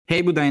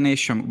Hey Budai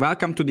Nation,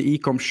 welcome to the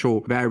Ecom Show,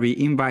 where we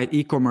invite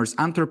e-commerce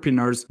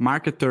entrepreneurs,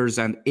 marketers,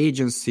 and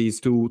agencies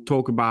to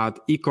talk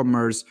about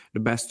e-commerce, the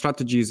best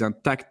strategies and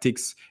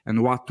tactics,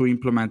 and what to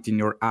implement in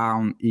your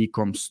own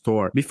e-com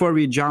store. Before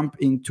we jump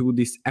into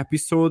this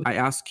episode, I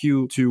ask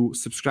you to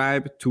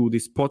subscribe to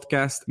this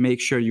podcast. Make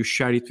sure you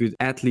share it with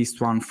at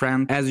least one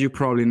friend. As you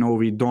probably know,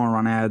 we don't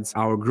run ads.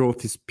 Our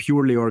growth is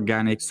purely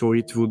organic, so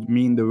it would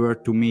mean the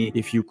world to me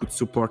if you could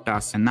support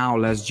us. And now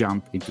let's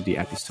jump into the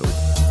episode.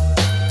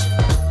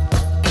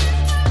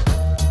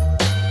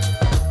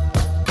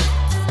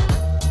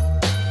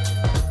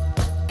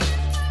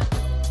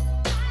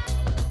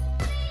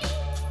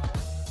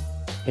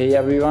 Hey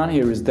everyone,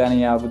 here is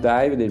Daniel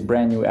Budai with a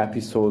brand new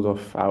episode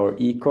of our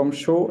Ecom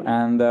Show,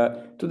 and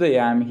today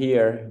I'm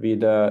here with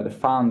the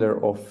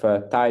founder of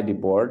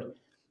TidyBoard,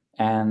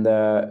 and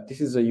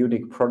this is a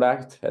unique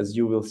product, as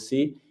you will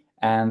see,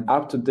 and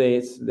up to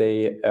date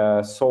they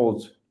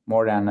sold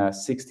more than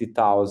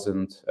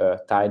 60,000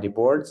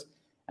 TidyBoards,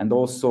 and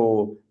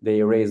also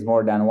they raised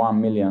more than $1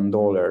 million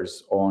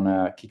on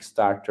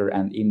Kickstarter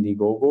and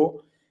Indiegogo.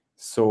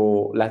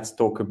 So let's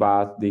talk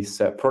about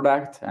this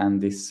product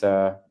and this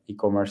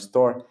e-commerce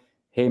store.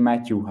 Hey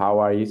Matthew, how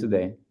are you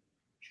today?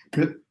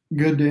 Good,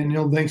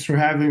 Daniel. Thanks for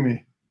having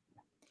me.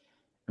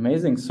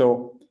 Amazing.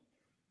 So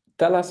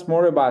tell us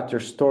more about your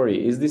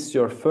story. Is this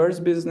your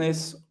first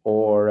business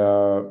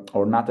or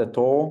not at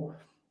all?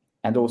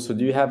 And also,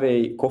 do you have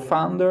a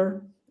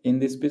co-founder in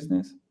this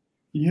business?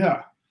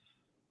 Yeah.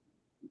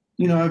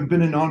 You know, I've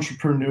been an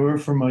entrepreneur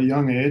from a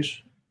young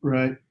age,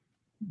 right?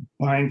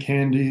 Buying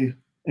candy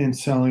and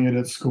selling it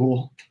at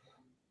school,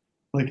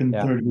 like in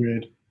third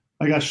grade.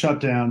 I got shut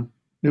down.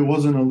 It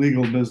wasn't a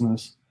legal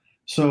business.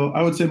 So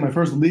I would say my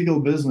first legal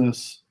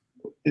business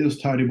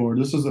is TidyBoard.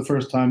 This is the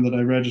first time that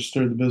I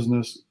registered the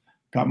business,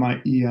 got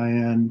my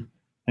EIN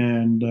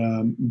and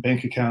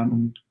bank account,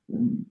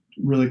 and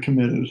really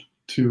committed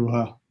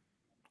to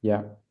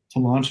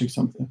launching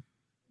something.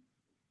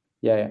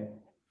 Yeah.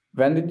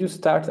 When did you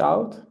start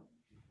out?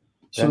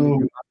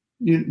 The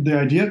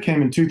idea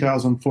came in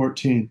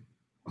 2014.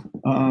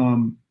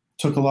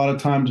 Took a lot of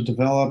time to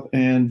develop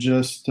and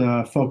just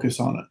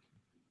focus on it.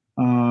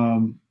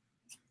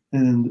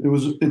 And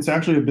it's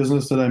actually a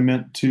business that I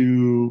meant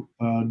to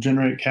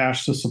generate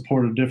cash to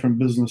support a different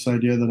business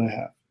idea that I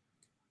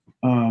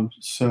have.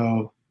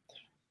 So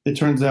it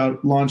turns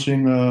out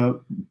launching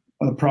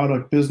a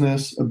product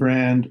business, a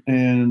brand,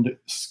 and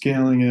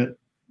scaling it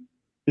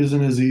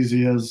isn't as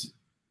easy as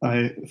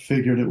I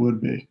figured it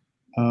would be.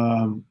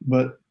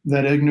 But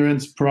that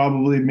ignorance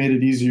probably made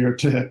it easier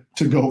to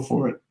go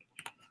for it.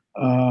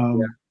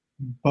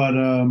 But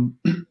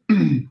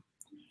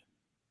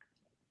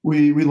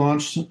we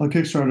launched a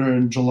Kickstarter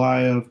in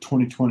July of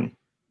 2020,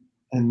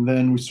 and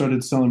then we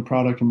started selling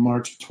product in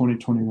March of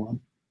 2021.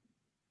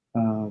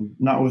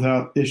 Not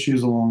without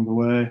issues along the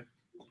way.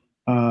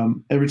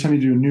 Every time you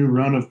do a new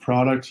run of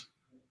product,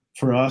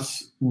 for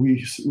us,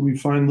 we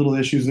find little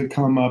issues that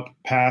come up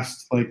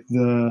past like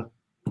the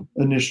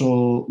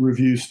initial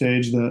review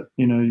stage that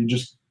you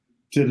just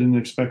didn't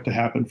expect to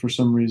happen for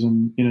some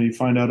reason. You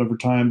find out over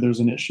time there's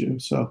an issue.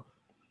 So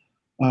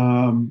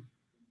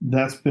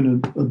that's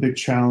been a big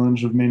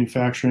challenge of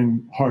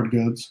manufacturing hard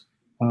goods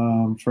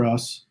for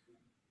us.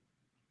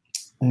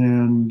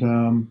 And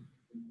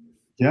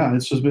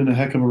it's just been a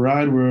heck of a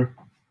ride. We're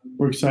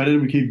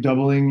excited. We keep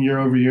doubling year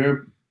over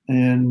year.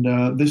 And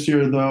this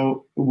year,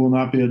 though, will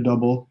not be a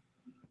double.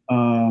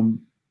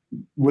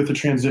 With the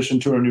transition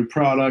to our new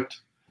product,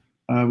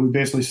 we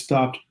basically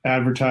stopped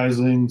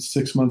advertising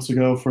 6 months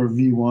ago for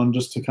V1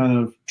 just to kind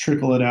of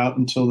trickle it out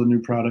until the new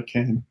product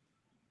came.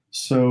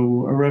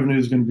 So our revenue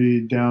is going to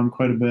be down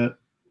quite a bit,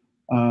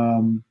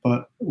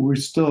 but we're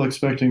still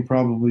expecting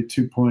probably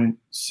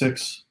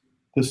 2.6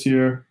 this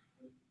year,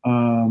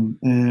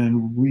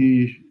 and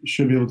we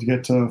should be able to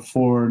get to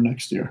 4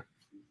 next year.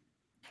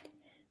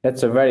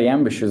 That's a very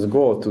ambitious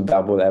goal to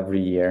double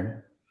every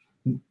year.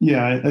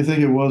 Yeah, I think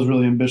it was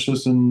really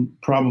ambitious and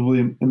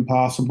probably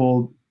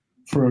impossible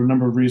for a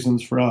number of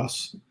reasons for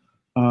us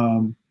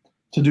to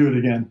do it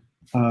again.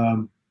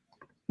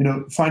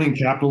 Finding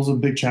capital is a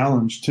big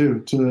challenge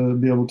too, to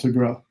be able to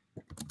grow.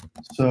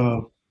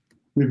 So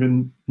we've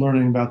been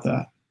learning about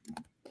that.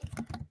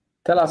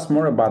 Tell us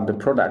more about the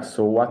product.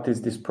 So what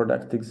is this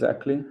product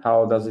exactly?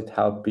 How does it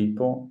help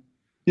people?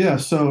 Yeah,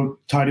 so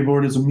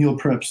TidyBoard is a meal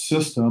prep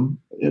system.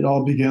 It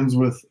all begins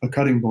with a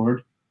cutting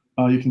board.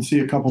 You can see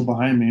a couple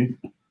behind me.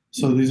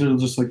 So these are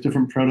just like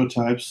different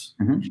prototypes.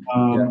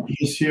 Mm-hmm.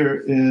 This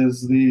here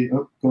is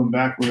going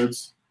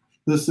backwards.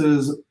 This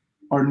is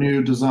our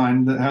new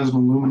design that has an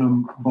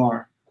aluminum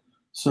bar.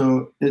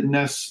 So it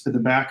nests at the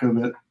back of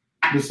it.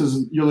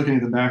 You're looking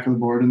at the back of the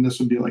board, and this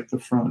would be like the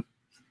front.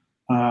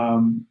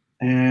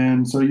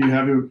 And so you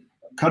have your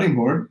cutting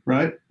board,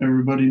 right?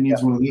 Everybody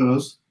needs one of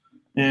those.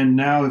 And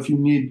now if you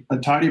need a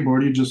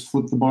TidyBoard, you just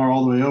flip the bar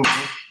all the way over.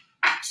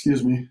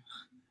 Excuse me.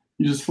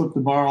 You just flip the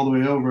bar all the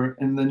way over,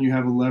 and then you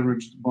have a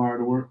leveraged bar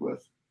to work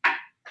with.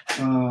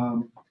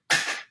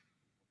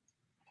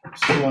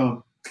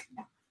 So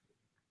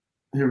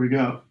here we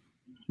go.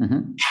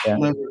 Yeah.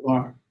 leather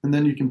bar, and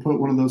then you can put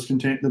one of those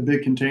the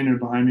big container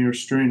behind me or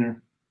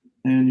strainer,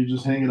 and you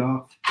just hang it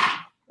off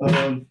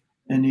of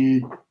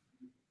any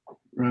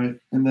right,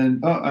 and then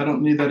I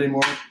don't need that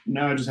anymore.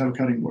 Now I just have a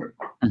cutting board.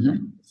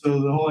 So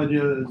the whole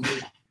idea is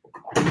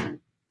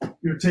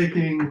you're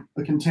taking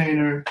a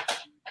container,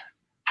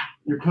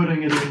 you're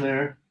putting it in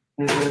there,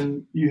 and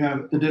then you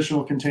have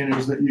additional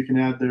containers that you can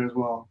add there as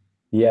well.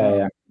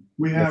 Yeah.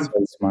 We have. That's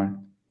very smart.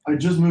 I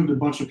just moved a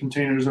bunch of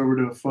containers over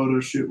to a photo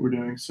shoot we're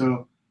doing,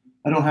 so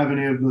I don't have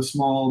any of the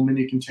small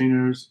mini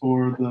containers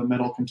or the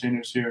metal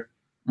containers here.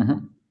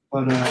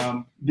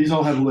 But these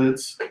all have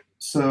lids.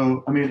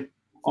 So, I mean,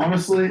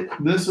 honestly,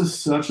 this is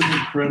such an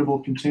incredible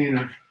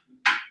container.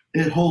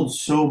 It holds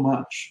so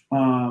much.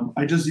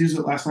 I just used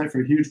it last night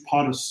for a huge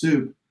pot of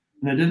soup,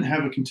 and I didn't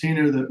have a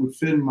container that would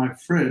fit in my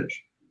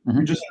fridge.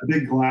 We just had a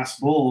big glass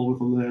bowl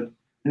with a lid. And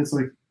it's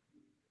like,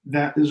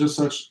 that is just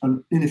such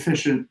an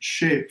inefficient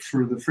shape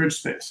for the fridge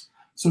space.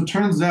 So it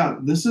turns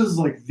out this is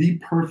like the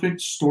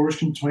perfect storage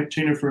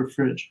container for a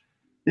fridge.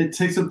 It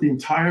takes up the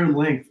entire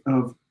length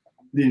of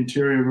the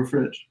interior of a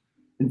fridge.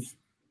 And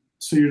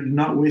so you're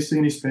not wasting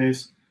any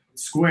space.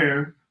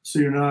 Square, so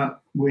you're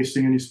not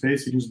wasting any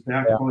space. You can just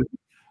backplug.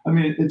 I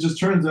mean, it just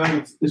turns out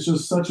it's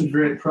just such a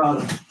great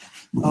product.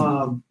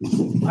 I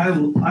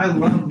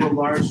love the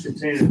large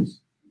containers.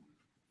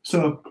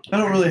 So I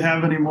don't really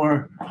have any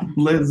more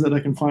lids that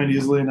I can find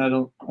easily, and I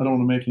don't want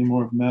to make any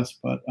more of a mess.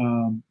 But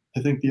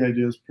I think the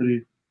idea is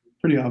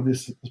pretty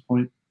obvious at this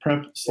point.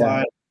 Prep,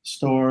 slide,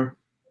 store.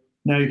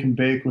 Now you can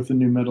bake with the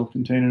new metal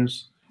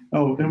containers.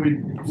 Oh,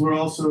 and we're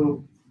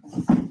also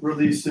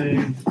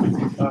releasing.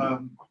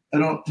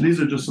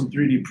 These are just some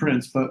 3D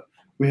prints, but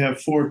we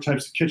have 4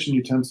 types of kitchen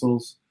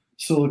utensils: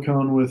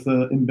 silicone with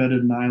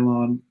embedded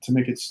nylon to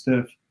make it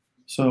stiff,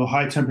 so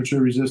high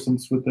temperature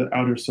resistance with the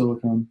outer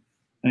silicone.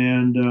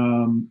 And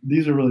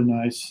these are really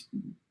nice.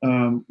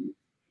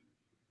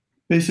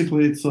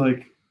 Basically, it's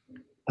like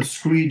a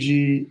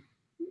squeegee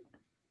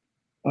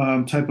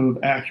type of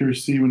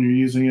accuracy when you're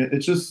using it.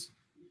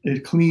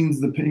 It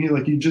cleans the pan.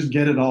 Like you just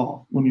get it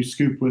all when you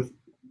scoop with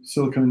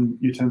silicone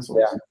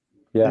utensils.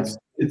 Yeah.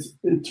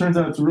 It turns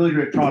out it's a really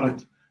great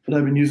product that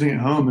I've been using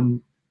at home,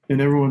 and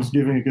everyone's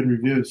giving a good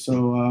review.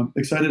 So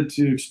excited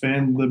to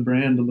expand the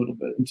brand a little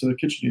bit into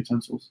kitchen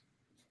utensils.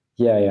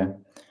 Yeah.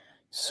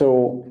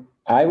 So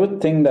I would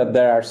think that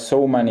there are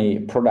so many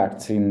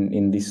products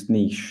in this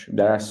niche.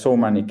 There are so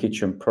many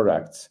kitchen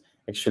products.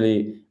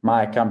 Actually,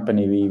 my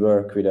company, we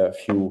work with a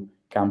few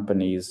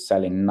companies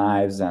selling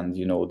knives and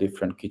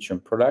different kitchen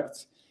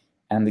products,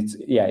 and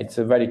it's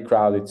a very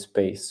crowded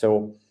space.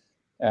 So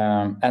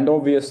and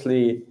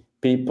obviously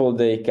people,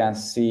 they can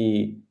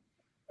see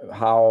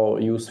how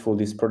useful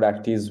this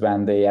product is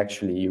when they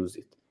actually use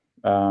it.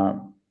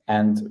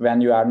 And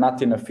when you are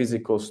not in a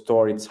physical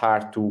store, it's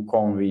hard to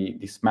convey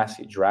this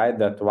message, right?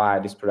 That why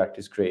this product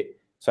is great.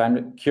 So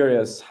I'm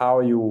curious how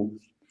you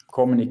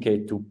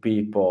communicate to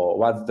people.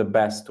 What's the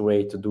best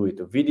way to do it?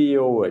 A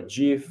video, a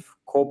GIF,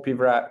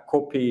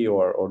 copy,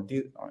 or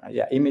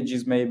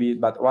images maybe.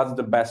 But what's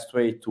the best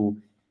way to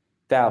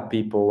tell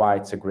people why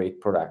it's a great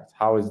product?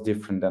 How it's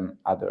different than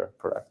other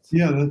products?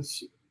 Yeah,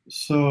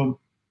 so.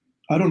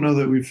 I don't know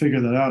that we've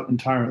figured that out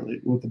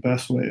entirely. What the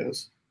best way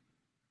is.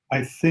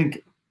 I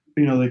think.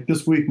 Like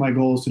this week, my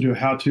goal is to do a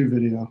how-to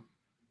video,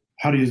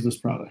 how to use this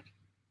product.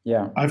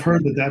 Yeah. I've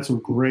heard that that's a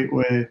great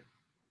way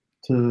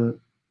to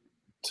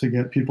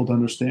get people to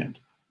understand.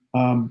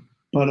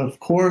 But of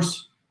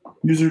course,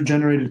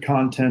 user-generated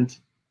content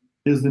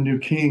is the new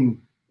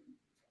king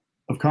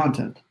of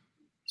content.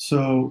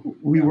 So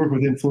we work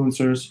with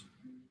influencers.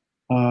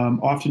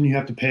 Often you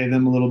have to pay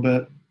them a little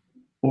bit,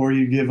 or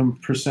you give them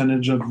a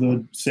percentage of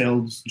the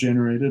sales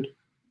generated,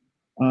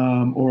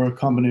 or a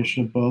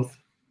combination of both.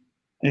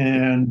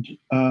 And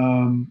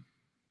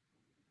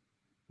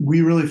we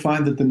really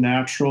find that the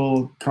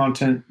natural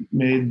content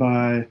made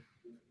by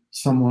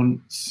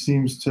someone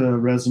seems to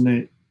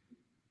resonate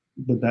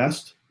the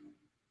best.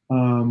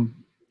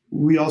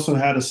 We also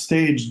had a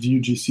staged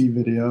UGC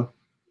video.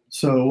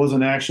 So it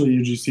wasn't actually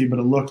UGC, but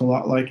it looked a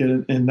lot like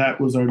it. And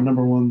that was our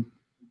number one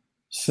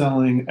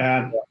selling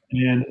ad.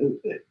 And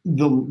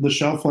the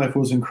shelf life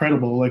was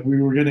incredible. Like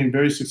we were getting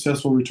very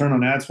successful return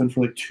on ad spend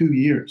for like 2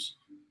 years.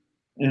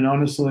 And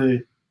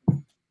honestly,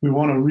 we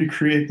want to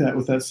recreate that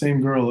with that same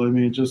girl. I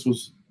mean, it just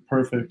was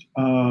perfect.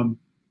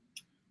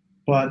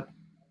 But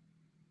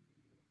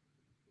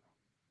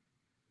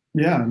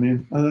yeah, I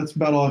mean, that's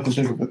about all I can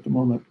think of at the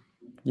moment.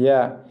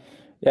 Yeah.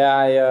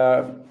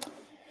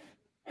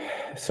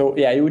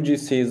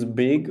 UGC is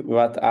big,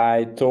 but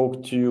I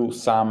talked to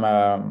some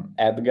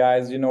ad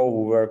guys,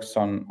 who works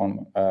on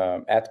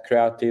ad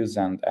creatives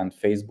and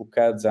Facebook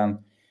ads, and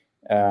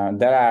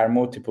there are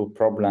multiple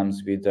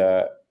problems with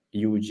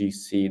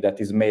UGC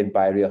that is made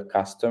by real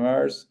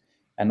customers,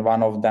 and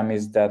one of them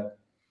is that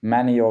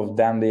many of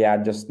them, they are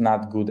just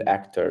not good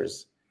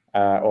actors,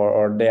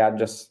 or they are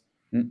just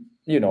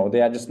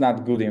they are just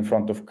not good in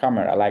front of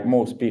camera. Like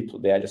most people,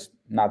 they are just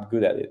not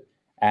good at it,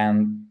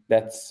 and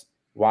that's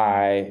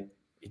why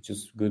it's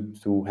just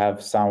good to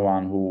have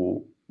someone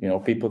who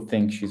people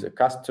think she's a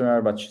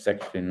customer, but she's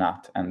actually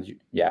not. And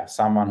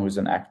someone who's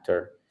an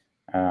actor,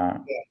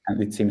 and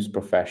it seems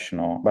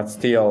professional, but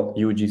still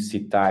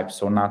UGC type,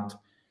 so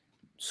not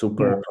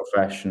super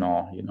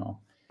professional,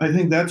 I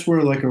think that's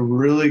where like a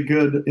really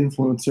good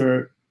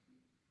influencer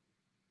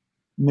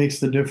makes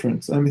the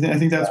difference. I mean, I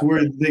think that's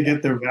where they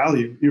get their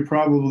value. You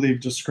probably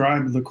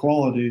described the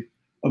quality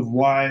of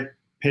why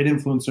paid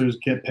influencers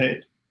get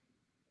paid.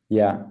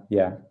 Yeah.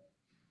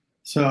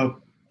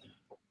 So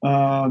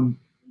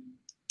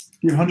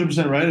you're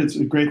 100% right. It's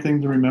a great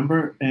thing to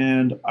remember.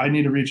 And I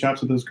need to reach out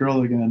to this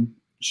girl again.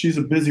 She's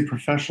a busy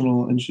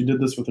professional, and she did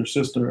this with her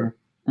sister.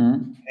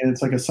 And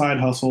it's like a side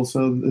hustle,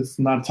 so it's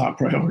not a top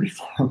priority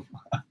for them.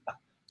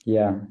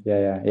 Yeah.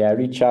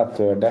 Reach out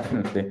to her,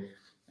 definitely.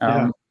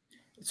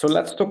 So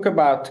let's talk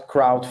about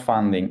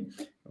crowdfunding.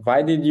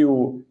 Why did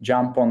you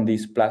jump on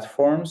these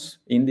platforms,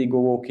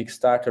 Indiegogo,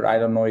 Kickstarter? I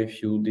don't know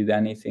if you did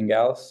anything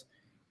else.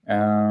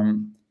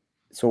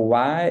 So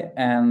why,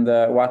 and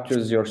what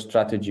was your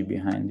strategy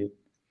behind it?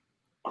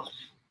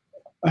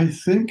 I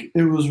think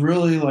it was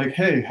really like,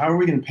 hey, how are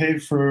we going to pay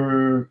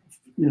for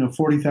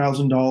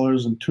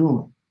 $40,000 in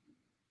tooling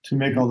to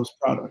make all this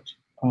product?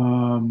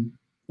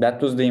 That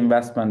was the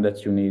investment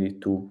that you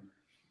needed to.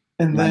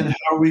 And then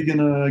how are we going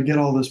to get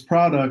all this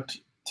product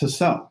to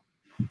sell?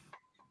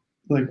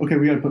 Like, okay,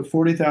 we got to put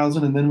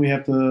 40,000, and then we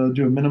have to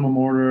do a minimum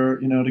order,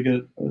 to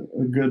get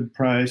a good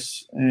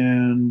price.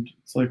 And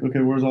it's like, okay,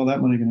 where's all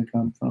that money going to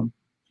come from?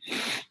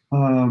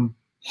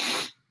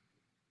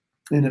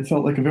 And it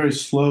felt like a very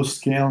slow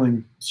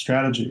scaling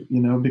strategy,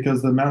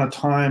 because the amount of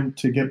time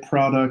to get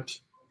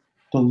product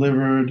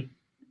delivered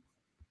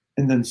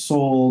and then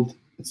sold,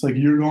 it's like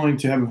you're going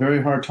to have a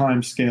very hard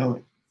time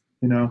scaling,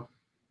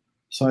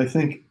 So I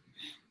think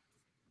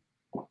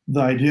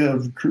the idea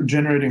of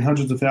generating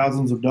hundreds of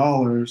thousands of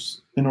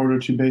dollars in order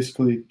to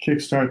basically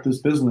kickstart this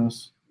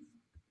business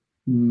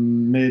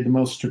made the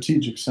most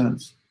strategic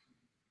sense.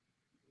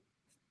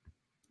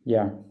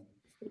 Yeah.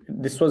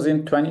 This was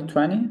in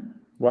 2020?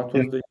 What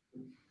was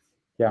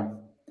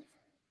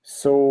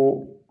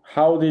So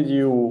how did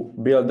you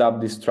build up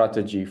this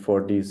strategy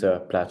for these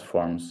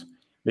platforms?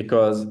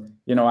 Because,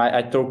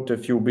 I talked to a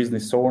few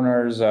business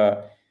owners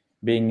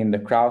being in the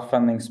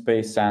crowdfunding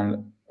space,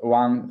 and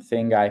one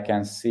thing I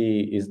can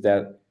see is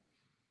that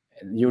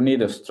you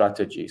need a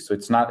strategy. So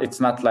it's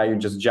not like you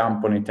just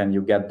jump on it and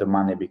you get the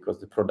money because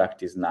the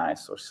product is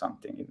nice or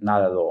something.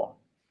 Not at all.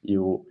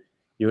 You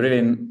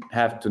really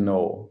have to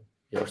know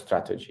your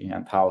strategy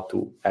and how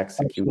to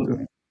execute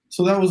it.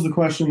 So that was the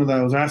question that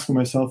I was asking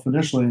myself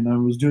initially, and I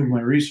was doing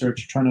my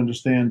research trying to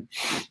understand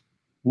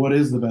what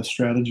is the best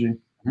strategy.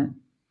 Mm-hmm.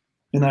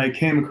 And I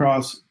came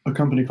across a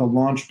company called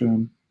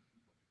Launchboom,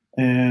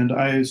 and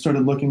I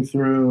started looking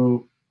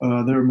through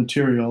their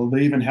material.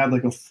 They even had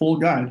like a full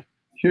guide.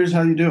 Here's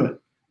how you do it.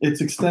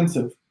 It's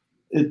extensive.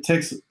 It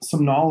takes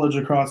some knowledge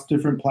across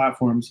different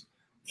platforms.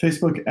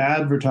 Facebook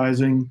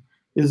advertising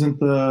isn't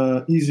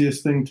the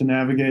easiest thing to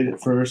navigate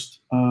at first.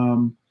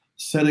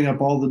 Setting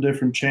up all the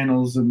different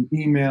channels and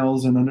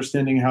emails and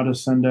understanding how to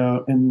send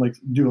out and like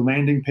do a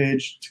landing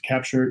page to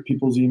capture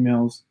people's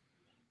emails.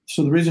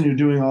 So the reason you're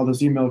doing all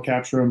this email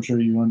capture, I'm sure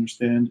you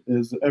understand,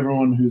 is that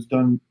everyone who's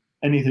done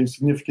anything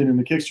significant in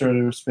the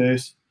Kickstarter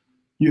space,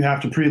 you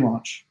have to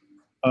pre-launch.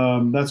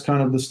 That's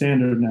kind of the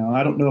standard now.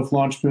 I don't know if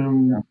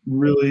Launchboom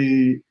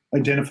really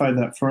identified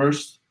that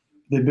first.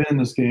 They've been in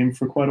this game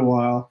for quite a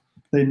while.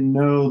 They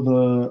know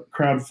the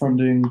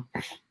crowdfunding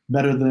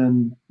better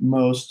than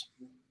most.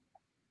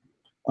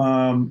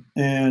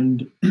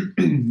 And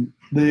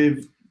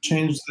they've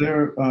changed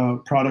their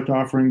product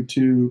offering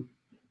to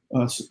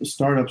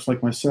startups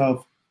like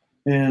myself.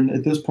 And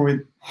at this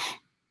point,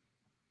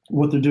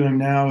 what they're doing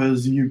now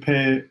is you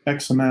pay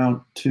X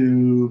amount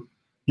to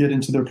get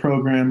into their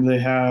program. They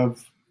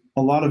have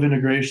a lot of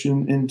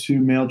integration into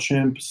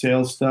MailChimp,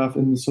 sales stuff.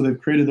 And so they've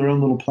created their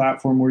own little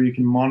platform where you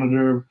can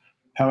monitor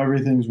how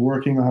everything's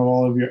working, how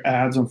all of your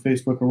ads on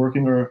Facebook are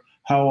working, or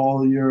how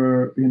all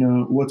your,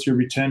 what's your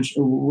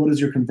retention, what is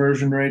your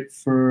conversion rate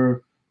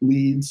for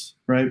leads,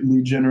 right?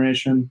 Lead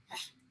generation.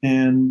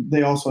 And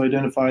they also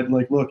identified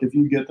like, look, if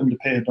you get them to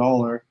pay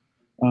 $1,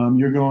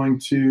 you're going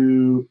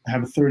to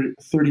have a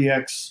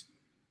 30x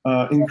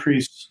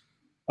increase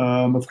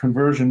of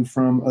conversion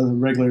from a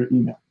regular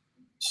email.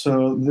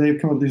 So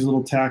they've come up with these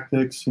little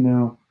tactics,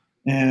 and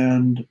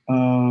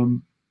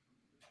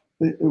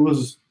it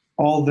was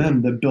all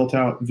them that built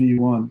out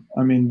V1.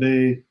 I mean,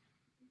 they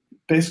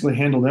basically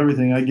handled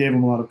everything. I gave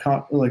them a lot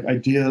of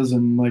ideas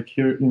and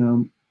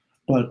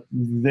but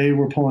they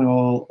were pulling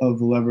all of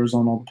the levers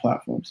on all the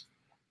platforms.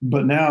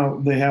 But now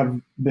they have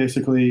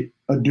basically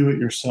a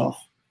do-it-yourself.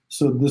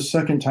 So the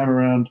second time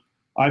around,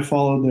 I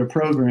followed their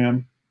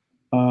program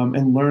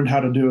and learned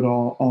how to do it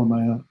all on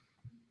my own.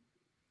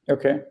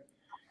 Okay.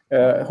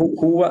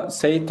 Who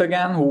say it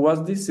again? Who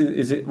was this?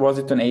 Was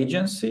it an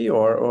agency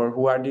or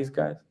who are these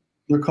guys?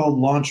 They're called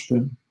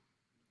Launchboom.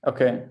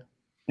 Okay.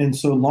 And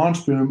so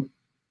Launchboom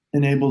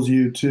enables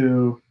you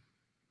to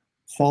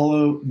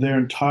follow their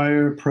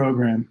entire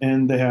program,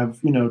 and they have,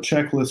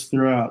 checklists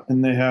throughout,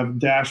 and they have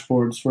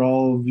dashboards for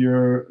all of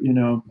your,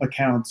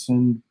 accounts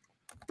and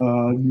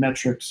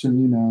metrics,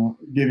 and,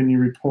 giving you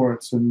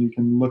reports, and you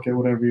can look at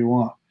whatever you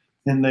want.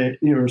 And they,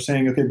 are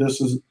saying, okay,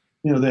 this is,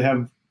 they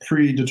have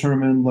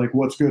predetermined like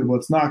what's good,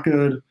 what's not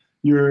good.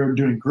 You're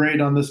doing great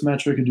on this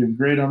metric. You're doing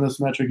great on this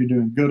metric. You're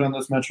doing good on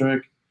this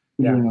metric.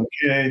 You're doing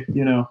okay,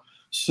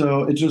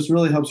 So it just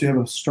really helps you have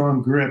a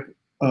strong grip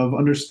of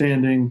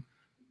understanding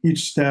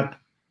each step,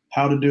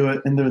 how to do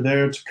it, and they're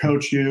there to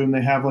coach you. And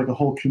they have like a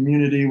whole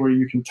community where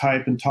you can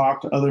type and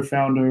talk to other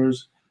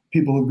founders,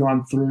 people who've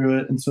gone through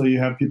it. And so you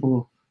have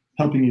people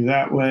helping you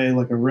that way,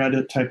 like a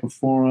Reddit type of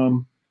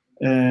forum.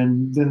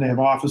 And then they have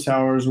office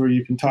hours where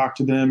you can talk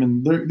to them.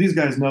 And these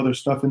guys know their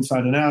stuff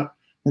inside and out,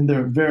 and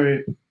they're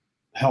very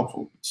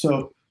helpful.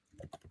 So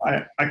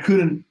I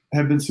couldn't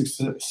have been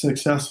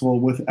successful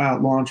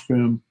without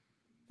LaunchBoom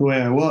the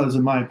way I was,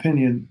 in my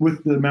opinion,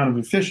 with the amount of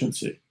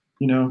efficiency.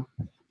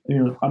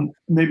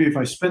 Maybe if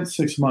I spent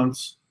 6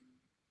 months,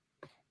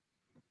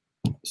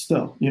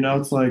 still,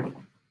 it's like,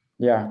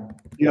 you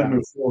got to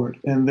move forward,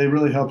 and they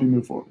really help you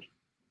move forward.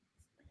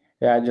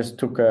 Yeah, I just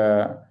took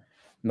a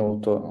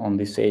note on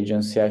this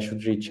agency. I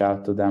should reach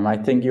out to them. I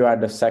think you are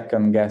the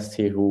second guest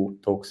here who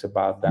talks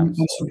about them.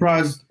 I'm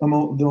surprised. I'm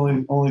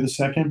only the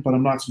second, but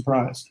I'm not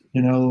surprised.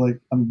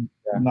 I'm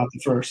not the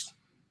first.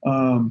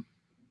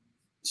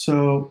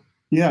 So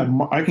yeah,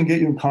 I can get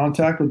you in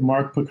contact with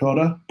Mark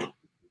Pacoda.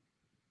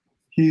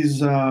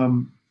 He's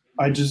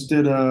I just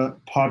did a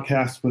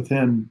podcast with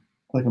him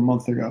like a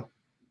month ago,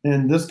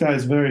 and this guy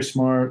is very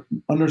smart,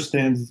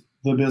 understands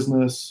the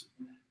business,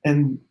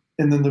 and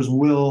then there's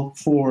Will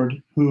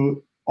Ford,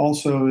 who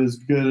also is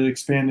good at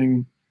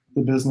expanding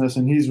the business,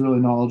 and he's really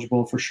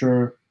knowledgeable for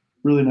sure.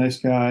 Really nice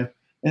guy,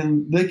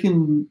 and they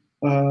can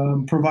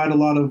provide a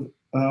lot of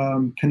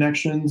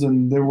connections,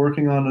 and they're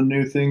working on a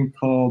new thing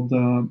called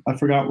I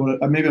forgot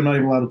what. Maybe I'm not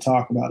even allowed to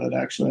talk about it.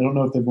 Actually, I don't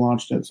know if they've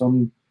launched it.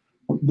 So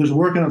there's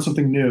working on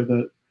something new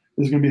that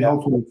is going to be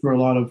helpful for a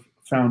lot of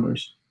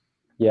founders.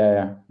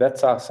 Yeah,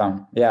 that's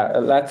awesome. Yeah,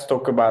 let's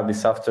talk about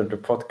this after the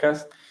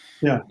podcast.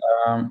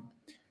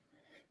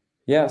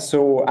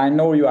 So I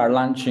know you are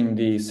launching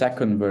the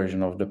second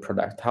version of the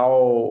product.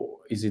 How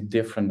is it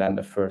different than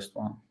the first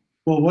one?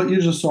 Well, what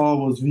you just saw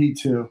was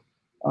V2.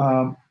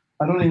 I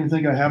don't even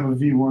think I have a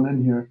V1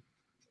 in here.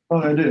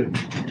 Oh, I do.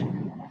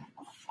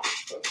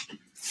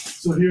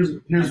 So here's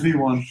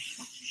V1.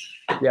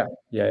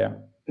 Yeah.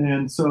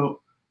 And so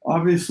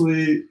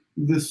obviously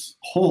this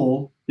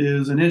hole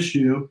is an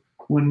issue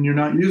when you're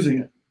not using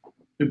it.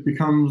 It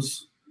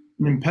becomes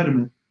an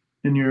impediment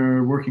in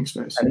your working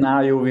space. And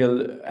now you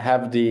will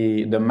have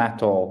the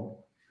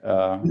metal.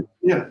 Now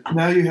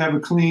you have a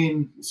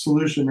clean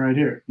solution right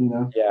here,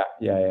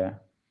 Yeah.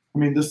 I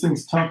mean, this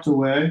thing's tucked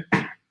away,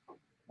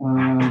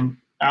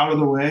 out of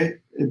the way.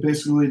 It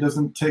basically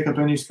doesn't take up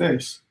any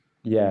space.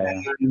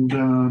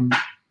 And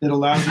it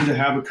allows you to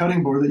have a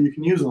cutting board that you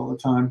can use all the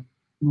time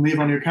and leave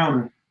on your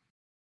counter.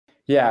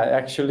 Yeah,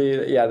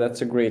 actually,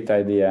 that's a great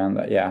idea.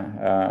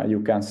 And you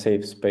can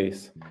save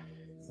space.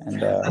 And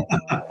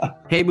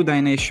Hey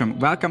Budai Nation,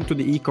 welcome to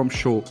the Ecom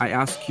Show. I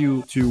ask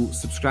you to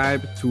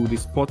subscribe to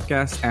this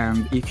podcast,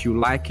 and if you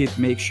like it,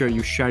 make sure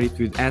you share it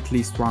with at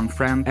least one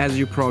friend. As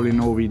you probably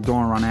know, we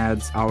don't run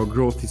ads. Our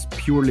growth is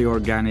purely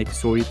organic,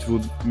 so it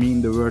would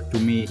mean the world to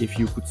me if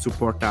you could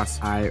support us.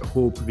 I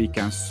hope we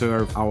can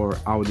serve our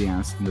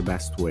audience in the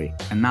best way.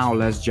 And now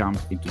let's jump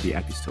into the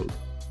episode.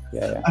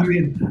 Yeah. I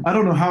mean, I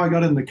don't know how I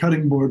got in the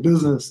cutting board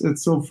business.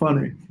 It's so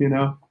funny,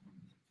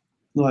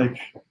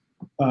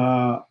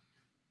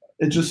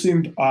 it just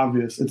seemed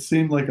obvious. It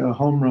seemed like a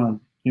home run,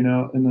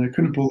 and I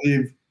couldn't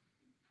believe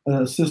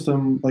a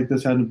system like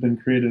this hadn't been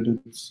created.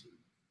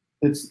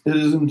 It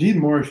is indeed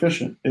more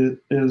efficient. It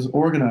is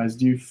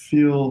organized. You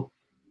feel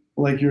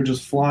like you're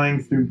just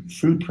flying through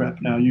food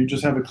prep now. You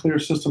just have a clear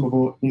system of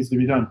what needs to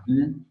be done.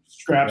 Mm-hmm.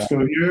 Scraps go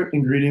here,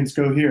 ingredients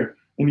go here,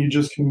 and you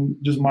just can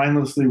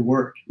mindlessly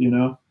work,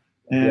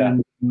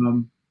 And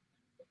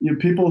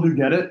people who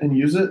get it and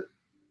use it,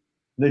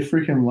 they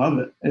freaking love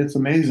it. It's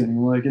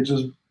amazing. Like, it's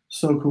just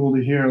so cool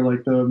to hear,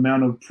 like, the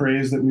amount of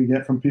praise that we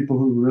get from people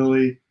who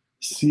really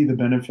see the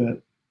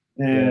benefit.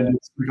 And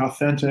it's like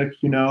authentic,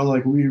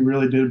 like we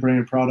really did bring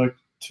a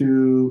product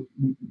to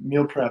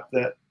meal prep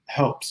that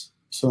helps.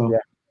 So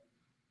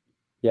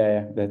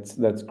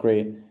that's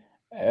great.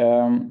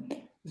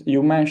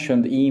 You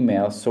mentioned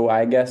email, so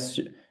I guess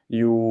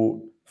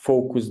you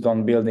focused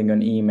on building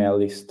an email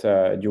list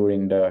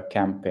during the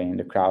campaign,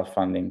 the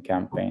crowdfunding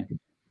campaign,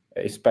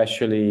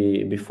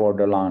 especially before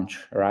the launch,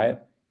 right?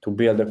 To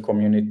build a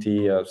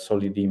community, a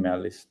solid email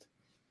list.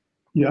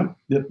 Yeah,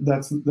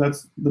 that's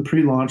the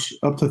pre-launch.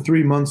 Up to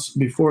 3 months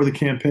before the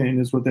campaign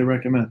is what they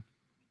recommend.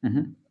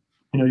 Mm-hmm.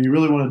 You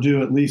really want to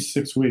do at least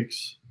 6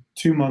 weeks.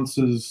 2 months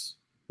is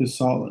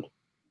solid.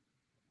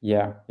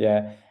 Yeah.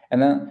 And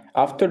then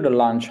after the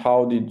launch,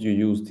 how did you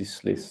use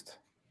this list?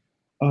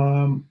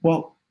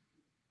 Well,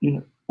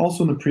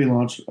 also in the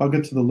pre-launch, I'll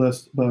get to the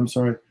list, but I'm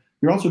sorry.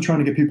 You're also trying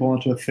to get people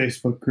onto a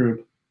Facebook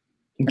group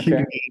and keep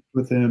engaged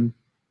with them.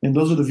 And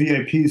those are the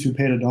VIPs who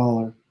paid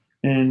 $1.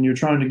 And you're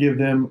trying to give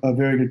them a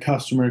very good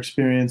customer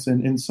experience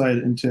and insight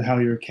into how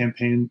your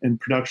campaign and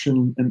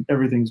production and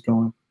everything's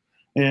going.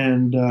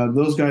 And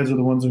those guys are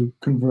the ones who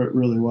convert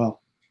really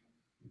well.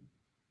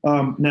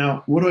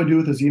 Now, what do I do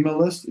with this email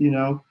list?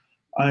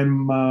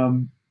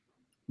 I'm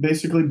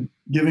basically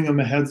giving them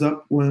a heads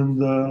up when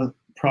the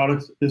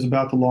product is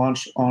about to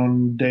launch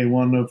on day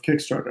one of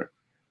Kickstarter.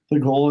 The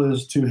goal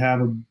is to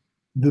have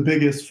the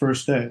biggest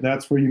first day.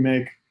 That's where you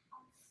make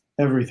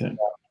everything.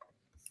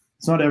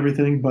 It's not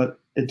everything, but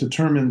it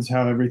determines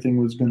how everything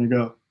was going to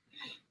go.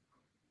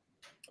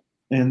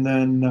 And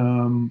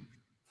then,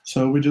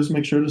 so we just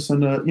make sure to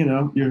send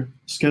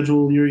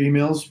schedule your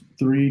emails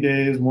 3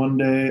 days, 1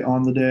 day,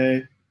 on the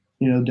day,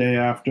 day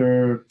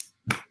after,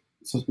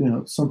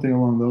 something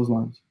along those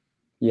lines.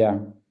 Yeah.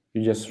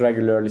 You just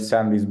regularly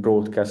send these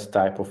broadcast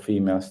type of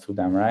emails to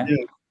them, right?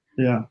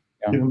 Yeah.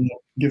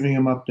 Giving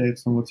them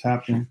updates on what's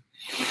happening.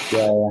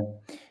 Yeah.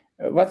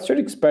 What's your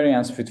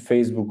experience with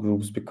Facebook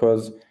groups?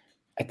 Because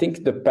I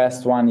think the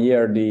past 1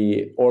 year,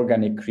 the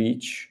organic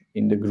reach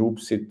in the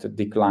groups, it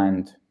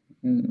declined.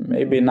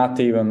 Maybe not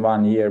even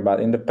 1 year, but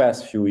in the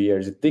past few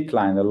years, it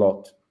declined a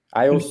lot.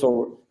 I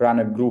also run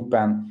a group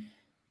and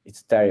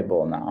it's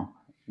terrible now,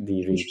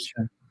 the reach.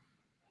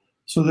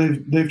 So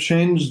they've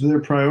changed their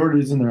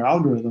priorities and their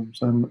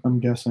algorithms, I'm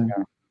guessing.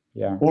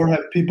 Yeah. Or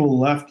have people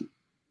left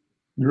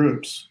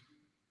groups?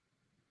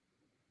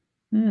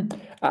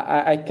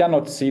 I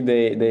cannot see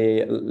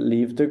they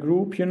leave the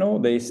group,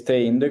 they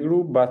stay in the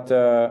group, but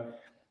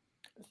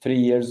 3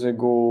 years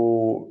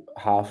ago,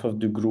 half of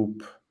the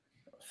group,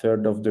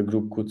 third of the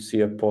group could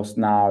see a post.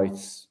 Now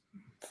it's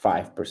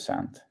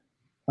 5%.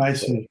 I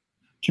see.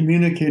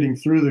 Communicating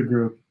through the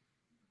group.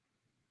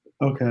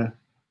 Okay.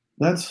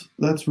 That's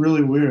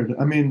really weird.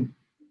 I mean,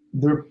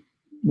 they're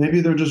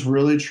just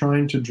really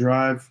trying to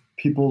drive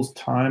people's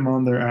time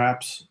on their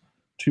apps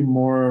to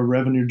more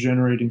revenue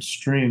generating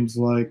streams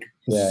like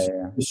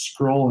the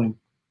scrolling,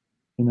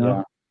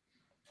 Yeah.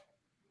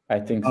 I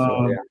think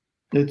so.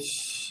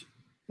 It's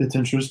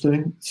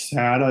interesting. It's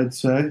sad, I'd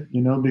say,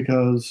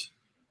 because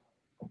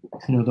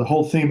the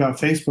whole thing about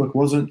Facebook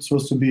wasn't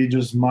supposed to be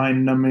just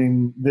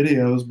mind-numbing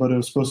videos, but it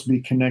was supposed to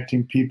be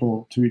connecting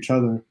people to each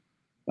other.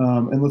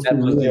 And that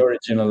was the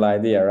original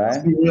idea, right?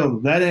 Let's be real.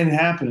 That ain't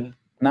happening.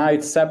 Now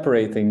it's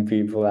separating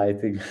people, I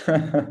think.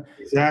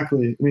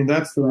 Exactly. I mean,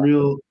 that's the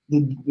real.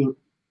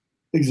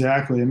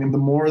 Exactly. I mean, the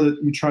more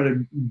that you try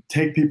to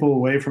take people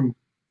away from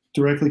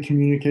directly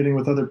communicating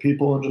with other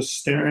people and just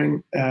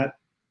staring at,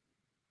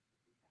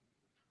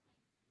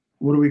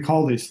 what do we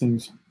call these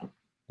things?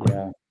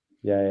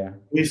 Yeah.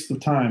 Waste of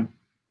time,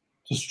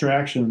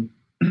 distraction.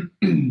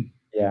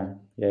 Yeah.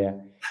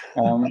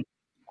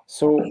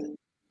 So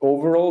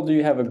overall, do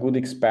you have a good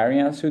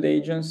experience with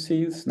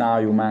agencies? Now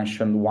you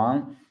mentioned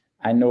one.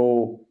 I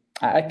know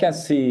I can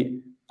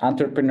see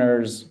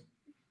entrepreneurs,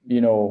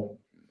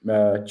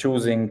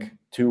 choosing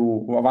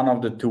one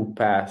of the two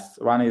paths.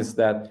 One is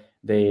that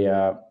they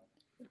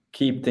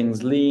keep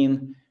things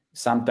lean.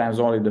 Sometimes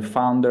only the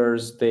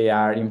founders, they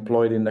are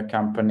employed in the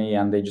company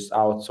and they just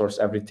outsource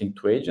everything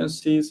to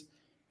agencies.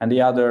 And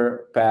the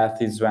other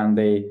path is when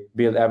they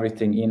build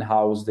everything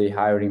in-house, they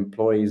hire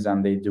employees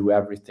and they do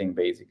everything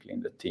basically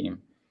in the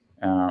team.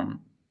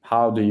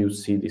 How do you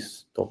see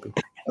this topic?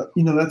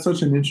 That's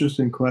such an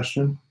interesting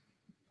question.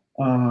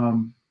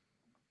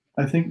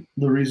 I think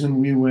the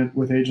reason we went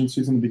with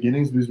agencies in the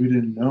beginning is because we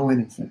didn't know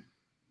anything.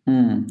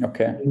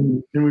 Okay.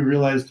 And we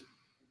realized,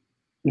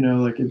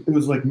 it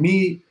was like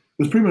me.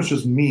 It was pretty much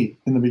just me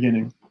in the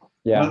beginning.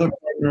 Yeah. My other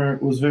partner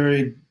was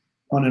very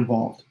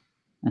uninvolved.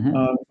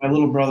 My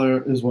little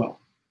brother as well.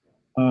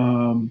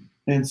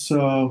 And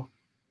so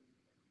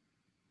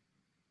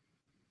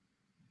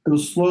it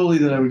was slowly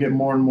that I would get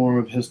more and more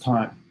of his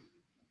time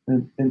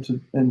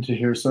into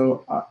here.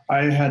 So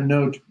I had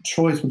no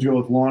choice but to go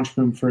with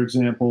Launchboom, for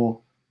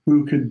example,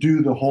 who could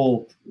do the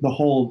whole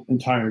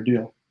entire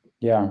deal.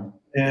 Yeah.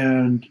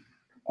 And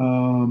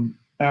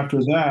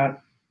after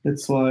that,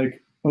 it's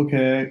like,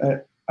 okay,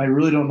 I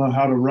really don't know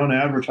how to run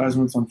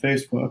advertisements on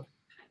Facebook.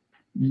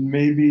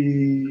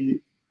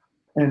 Maybe,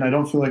 and I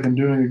don't feel like I'm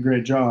doing a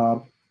great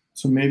job.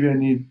 So maybe I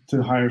need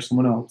to hire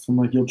someone else. I'm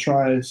like, you'll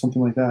try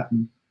something like that.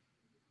 And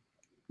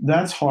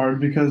that's hard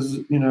because,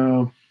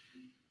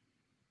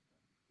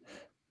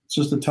 it's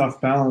just a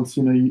tough balance.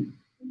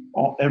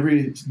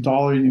 Every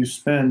dollar you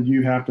spend,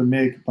 you have to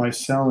make by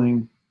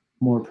selling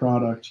more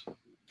product.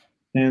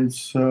 And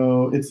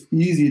so it's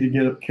easy to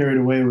get carried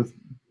away with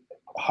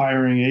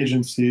hiring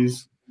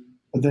agencies,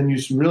 but then you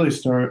really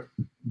start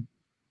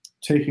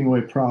taking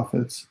away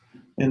profits.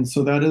 And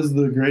so that is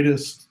the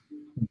greatest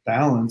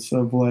balance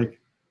of like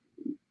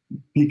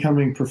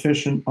becoming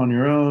proficient on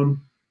your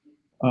own,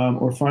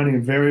 or finding a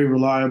very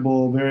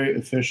reliable, very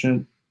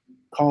efficient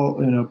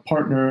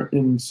partner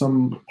in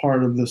some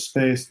part of the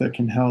space that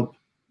can help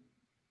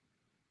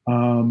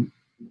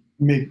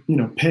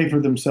pay for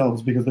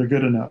themselves because they're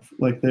good enough.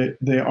 Like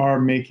they are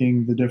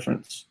making the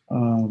difference.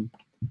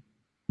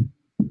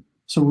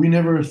 So we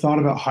never thought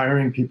about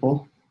hiring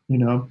people.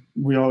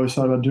 We always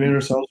thought about doing it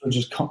ourselves or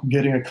just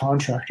getting a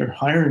contractor.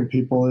 Hiring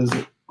people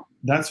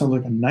that sounds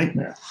like a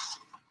nightmare.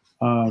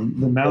 The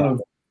amount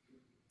of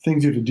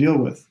things you have to deal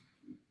with,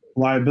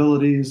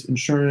 liabilities,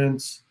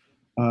 insurance,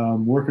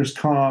 workers'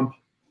 comp,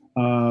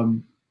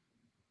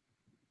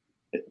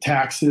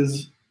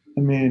 taxes.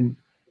 I mean,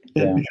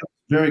 it becomes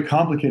very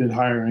complicated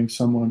hiring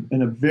someone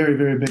and a very,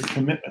 very big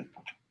commitment.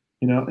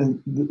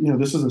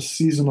 This is a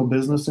seasonal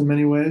business in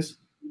many ways,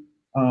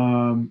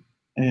 and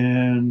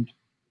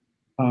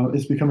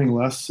it's becoming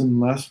less and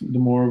less the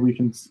more we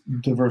can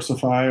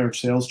diversify our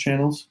sales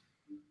channels.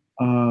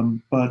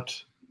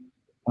 But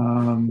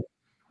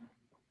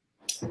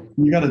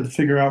you got to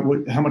figure out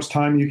how much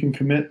time you can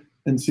commit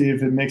and see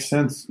if it makes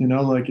sense.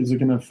 Like, is it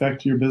going to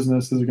affect your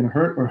business? Is it going to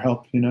hurt or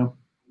help?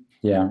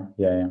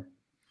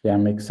 Yeah,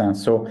 makes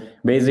sense. So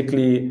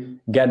basically,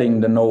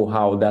 getting the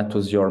know-how, that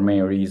was your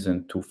main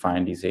reason to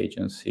find these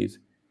agencies.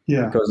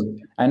 Yeah. Because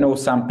I know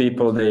some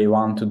people, they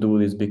want to do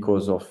this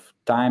because of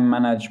time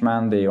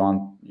management.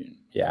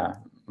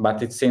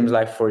 But it seems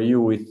like for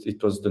you,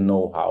 it was the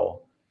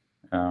know-how.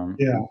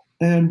 Yeah.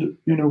 And,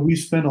 we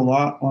spent a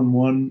lot on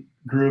one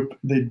group.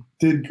 They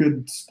did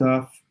good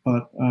stuff,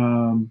 but,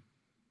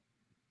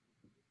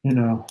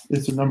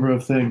 it's a number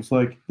of things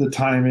like the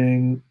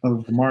timing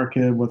of the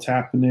market, what's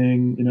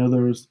happening.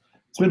 It's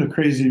been a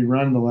crazy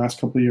run the last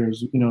couple of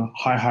years,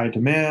 high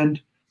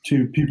demand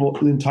to people.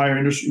 The entire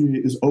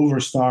industry is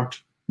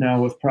overstocked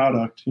now with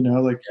product,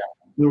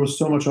 there was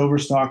so much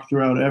overstock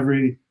throughout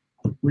every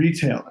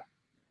retailer,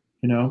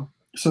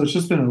 so it's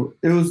just it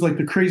was like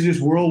the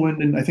craziest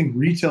whirlwind in, I think,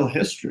 retail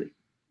history,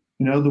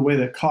 the way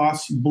that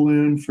costs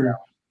ballooned for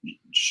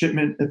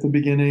shipment at the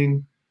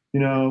beginning,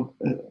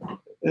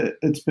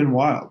 it's been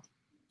wild.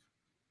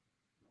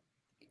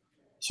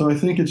 So I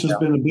think it's just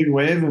been a big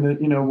wave, and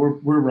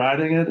we're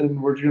riding it,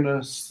 and we're going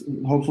to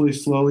hopefully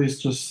slowly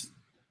just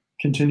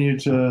continue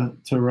to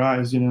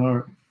rise.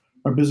 Our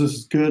business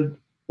is good.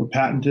 We're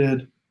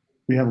patented.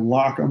 We have a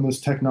lock on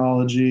this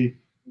technology,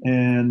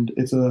 and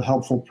it's a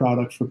helpful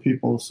product for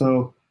people.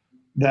 So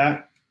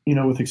that,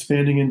 with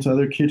expanding into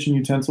other kitchen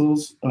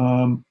utensils,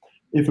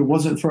 if it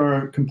wasn't for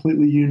our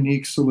completely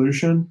unique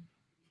solution,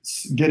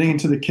 getting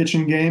into the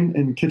kitchen game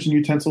and kitchen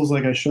utensils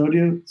like I showed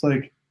you, it's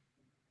like,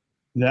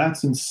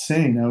 that's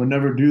insane. I would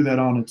never do that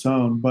on its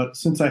own. But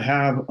since I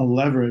have a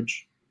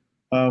leverage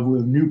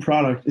with new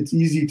product, it's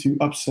easy to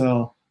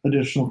upsell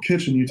additional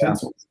kitchen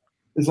utensils.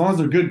 As long as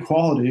they're good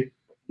quality,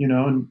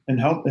 and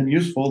help and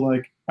useful,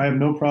 like, I have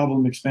no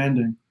problem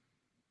expanding.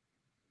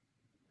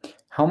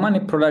 How many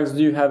products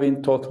do you have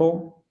in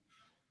total?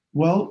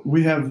 Well,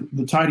 we have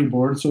the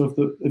TidyBoard. So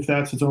if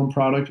that's its own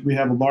product, we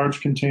have a large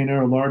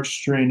container, a large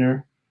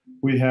strainer.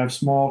 We have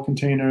small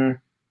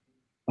container,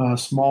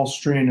 small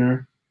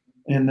strainer.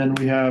 And then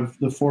we have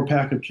the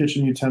 4-pack of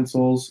kitchen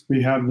utensils.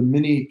 We have the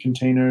mini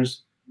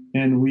containers,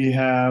 and we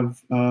have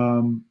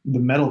the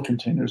metal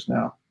containers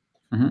now.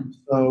 Mm-hmm.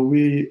 So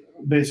we're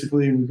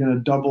going to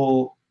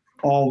double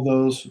all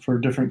those for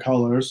different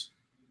colors,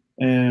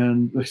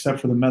 and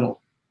except for the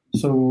metal.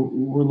 So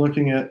we're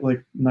looking at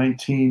like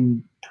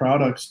 19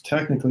 products,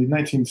 technically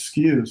 19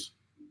 SKUs.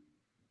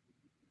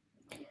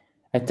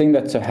 I think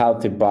that's a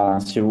healthy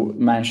balance. You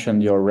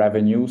mentioned your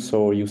revenue,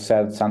 so you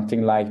said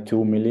something like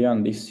 2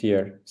 million this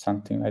year,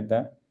 something like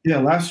that. Yeah,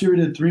 last year we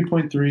did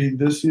 3.3.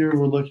 This year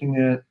we're looking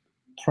at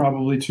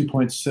probably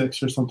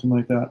 2.6 or something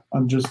like that.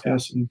 I'm just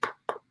guessing.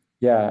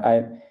 Yeah,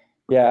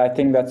 I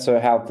think that's a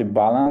healthy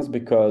balance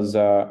because,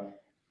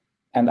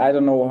 and I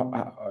don't know,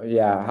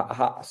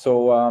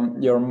 so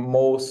your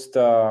most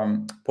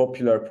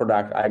popular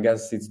product, I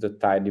guess it's the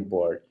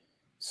TidyBoard.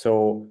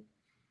 So,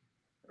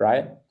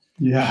 right?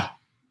 Yeah.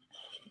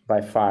 By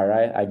far,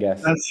 right? I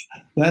guess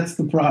that's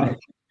the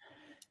product.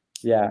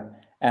 Yeah,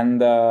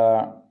 and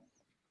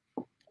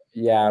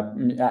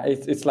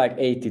it's like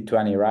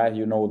 80-20, right?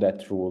 You know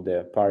that rule,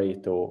 the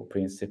Pareto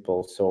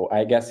principle. So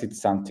I guess it's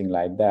something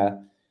like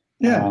that.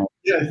 Yeah,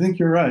 I think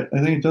you're right.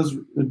 I think it does.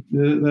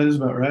 That is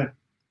about right.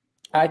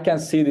 I can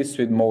see this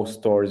with most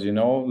stores.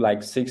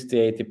 Like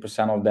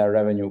 60-80% of their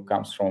revenue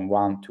comes from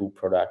 1-2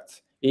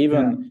 products.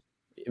 Even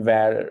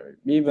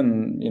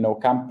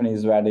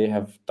companies where they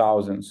have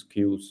 1,000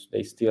 SKUs,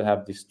 they still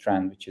have this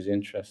trend, which is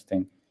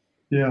interesting.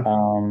 Yeah.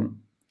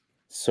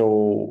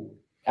 So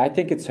I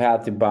think it's a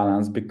healthy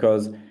balance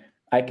because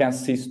I can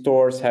see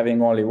stores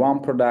having only one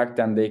product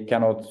and they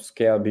cannot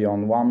scale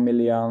beyond 1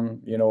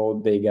 million.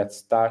 They get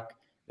stuck.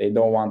 They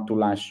don't want to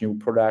launch new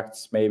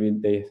products. Maybe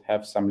they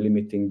have some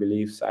limiting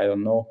beliefs. I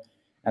don't know.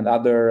 And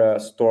other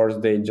stores,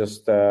 they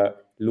just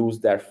lose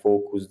their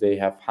focus. They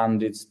have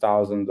hundreds,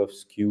 thousands of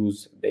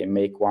SKUs. They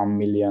make 1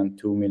 million,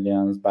 2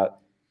 millions. But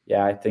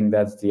yeah, I think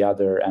that's the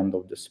other end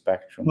of the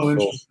spectrum. Oh,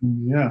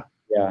 interesting. Yeah.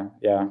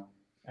 Yeah.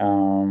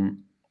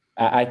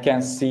 I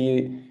can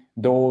see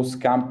those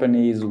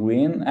companies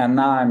win. And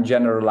now I'm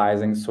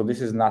generalizing. So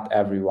this is not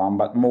everyone,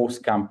 but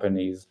most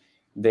companies,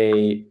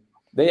 they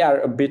are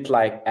a bit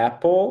like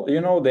Apple.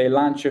 They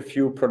launch a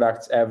few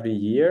products every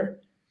year.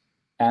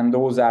 And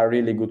those are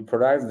really good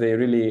products. They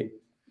really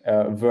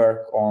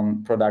work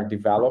on product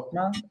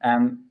development,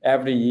 and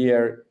every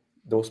year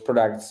those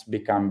products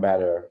become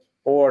better,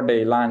 or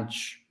they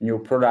launch new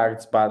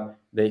products but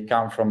they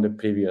come from the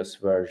previous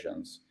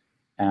versions.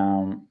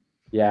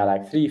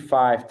 Like 3,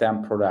 5,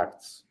 10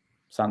 products,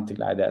 something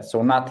like that.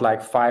 So not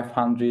like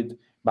 500,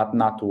 but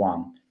not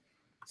one.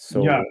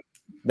 So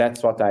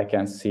that's what I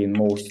can see in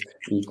most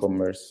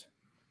e-commerce.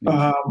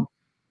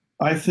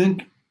 I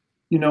think,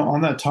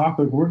 on that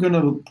topic, we're going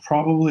to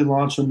probably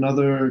launch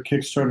another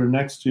Kickstarter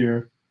next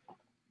year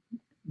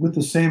with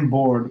the same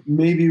board.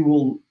 Maybe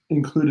we'll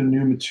include a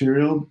new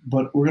material,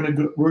 but we're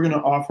going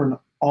to offer an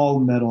all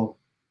metal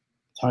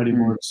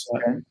TidyBoard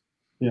set.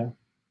 Okay.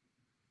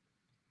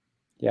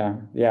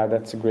 Yeah,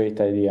 that's a great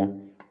idea.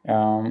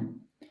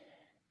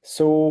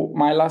 So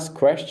my last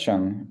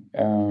question,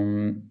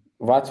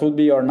 what would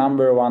be your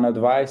number one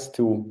advice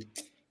to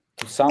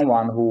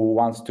someone who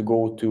wants to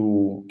go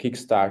to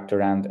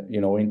Kickstarter and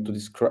into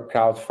this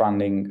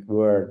crowdfunding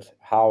world?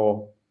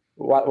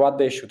 What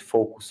they should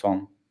focus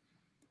on?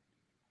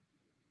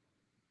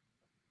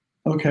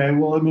 Okay,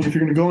 well, I mean, if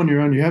you're going to go on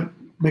your own,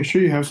 make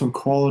sure you have some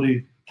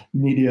quality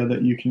media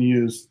that you can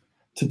use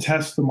to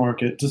test the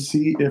market, to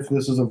see if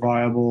this is a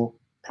viable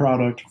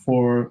product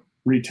for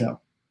retail.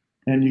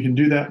 And you can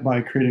do that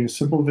by creating a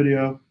simple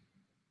video.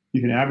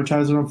 You can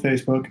advertise it on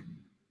Facebook,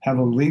 have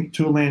a link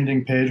to a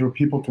landing page where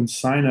people can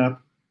sign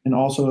up, and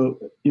also,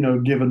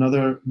 give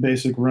another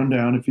basic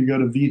rundown. If you go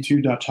to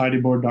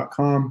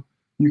v2.tidyboard.com,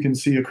 you can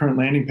see a current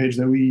landing page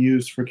that we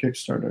use for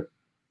Kickstarter.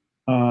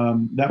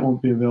 That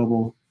won't be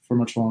available for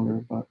much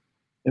longer, but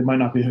it might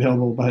not be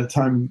available by the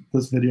time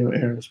this video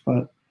airs.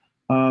 But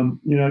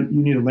you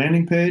need a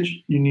landing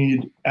page, you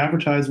need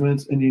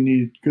advertisements, and you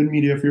need good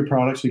media for your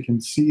products so you can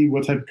see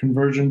what type of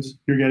conversions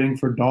you're getting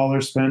for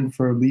dollar spend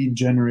for a lead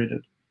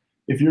generated.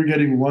 If you're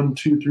getting $1,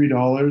 $2,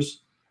 $3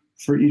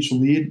 for each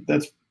lead,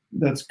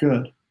 that's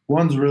good.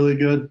 1's really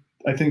good.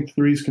 I think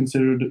 3 is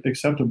considered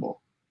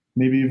acceptable,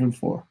 maybe even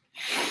 4.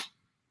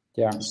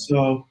 Yeah.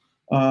 So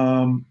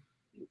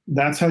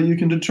that's how you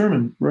can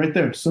determine right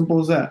there. Simple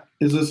as that.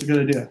 Is this a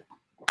good idea?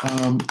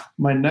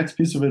 My next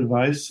piece of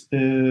advice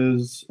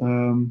is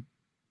don't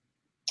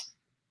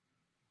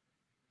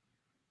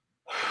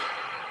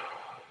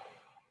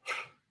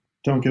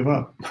give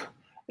up.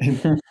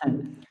 And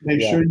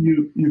make sure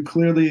you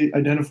clearly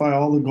identify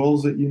all the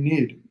goals that you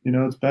need.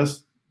 It's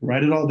best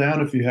write it all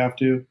down if you have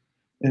to,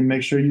 and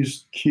make sure you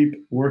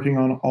keep working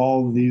on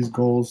all of these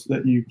goals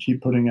that you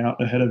keep putting out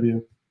ahead of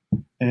you.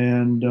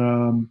 And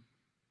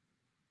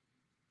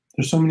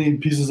there's so many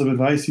pieces of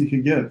advice you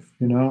could give.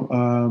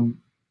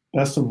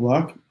 Best of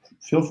luck.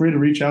 Feel free to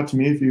reach out to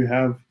me if you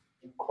have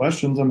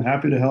questions. I'm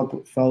happy to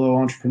help fellow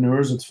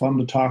entrepreneurs. It's fun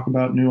to talk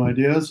about new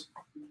ideas.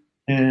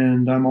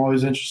 And I'm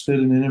always interested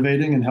in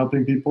innovating and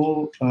helping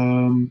people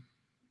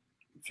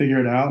figure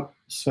it out.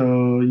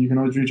 So you can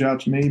always reach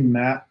out to me,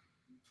 Matt,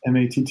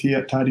 M-A-T-T,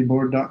 at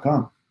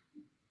TidyBoard.com.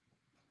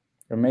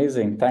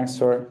 Amazing. Thanks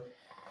for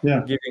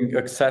giving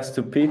access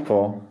to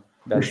people.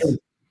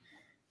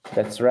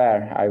 That's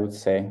rare, I would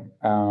say.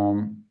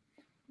 And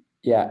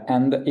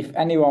if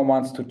anyone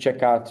wants to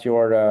check out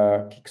your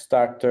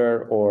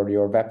Kickstarter or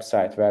your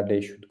website, where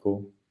they should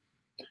go?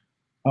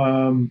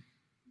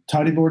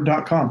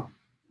 TidyBoard.com.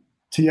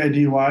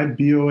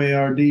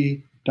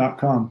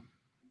 TidyBoard.com.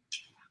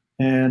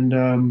 And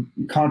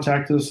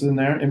contact us in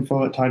there,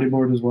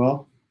 info@TidyBoard as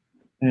well.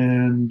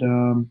 And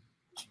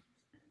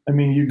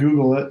you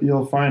Google it,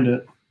 you'll find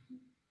it.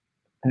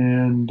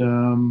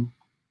 And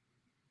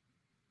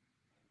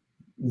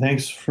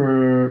thanks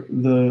for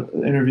the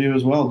interview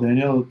as well,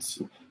 Daniel.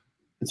 It's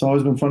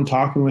always been fun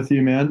talking with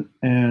you, man.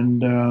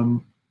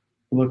 And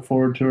look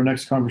forward to our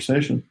next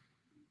conversation.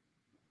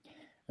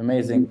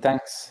 Amazing.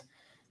 Thanks,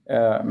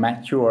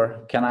 Matt.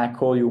 Can I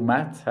call you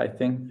Matt? I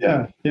think.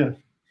 Yeah.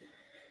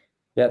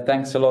 Yeah,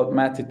 thanks a lot,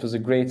 Matt. It was a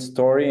great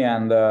story,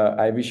 and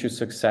I wish you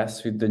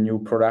success with the new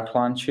product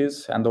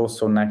launches, and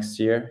also next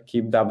year.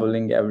 Keep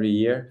doubling every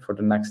year for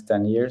the next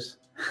 10 years.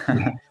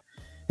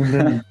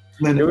 You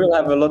will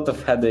have a lot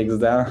of headaches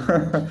then.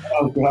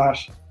 Oh,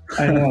 gosh.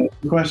 I know.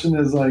 The question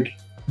is,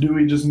 do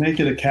we just make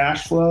it a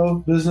cash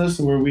flow business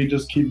where we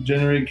just keep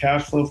generating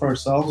cash flow for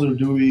ourselves, or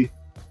do we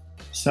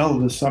sell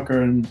this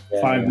sucker in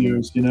 5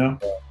 years,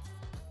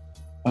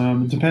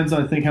 It depends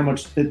on, I think, how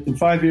much in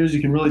 5 years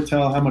you can really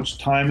tell how much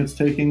time it's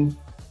taking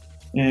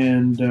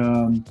and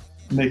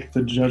make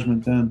the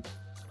judgment then.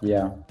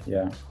 Yeah,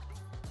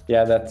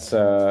 that's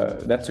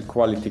a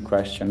quality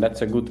question.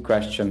 That's a good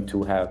question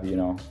to have,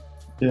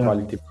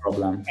 quality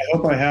problem. I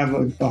hope I have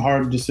a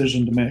hard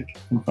decision to make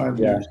in 5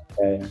 years.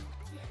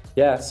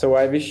 So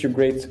I wish you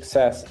great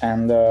success,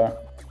 and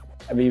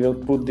we will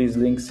put these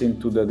links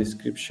into the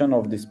description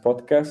of this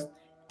podcast.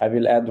 I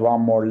will add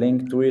one more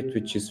link to it,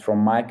 which is from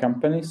my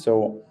company.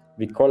 So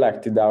we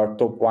collected our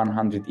top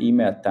 100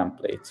 email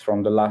templates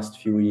from the last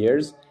few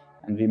years,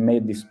 and we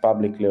made this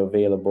publicly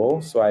available.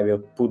 So I will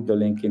put the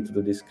link into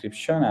the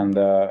description, and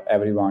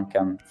everyone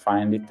can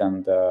find it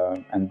and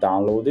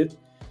download it.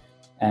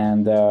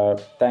 And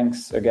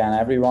thanks again,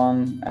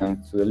 everyone,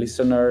 and to the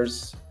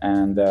listeners.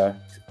 And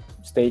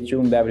stay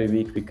tuned. Every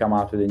week we come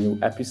out with a new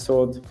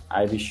episode.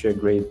 I wish you a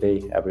great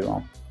day,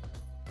 everyone.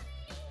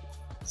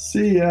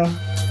 See ya.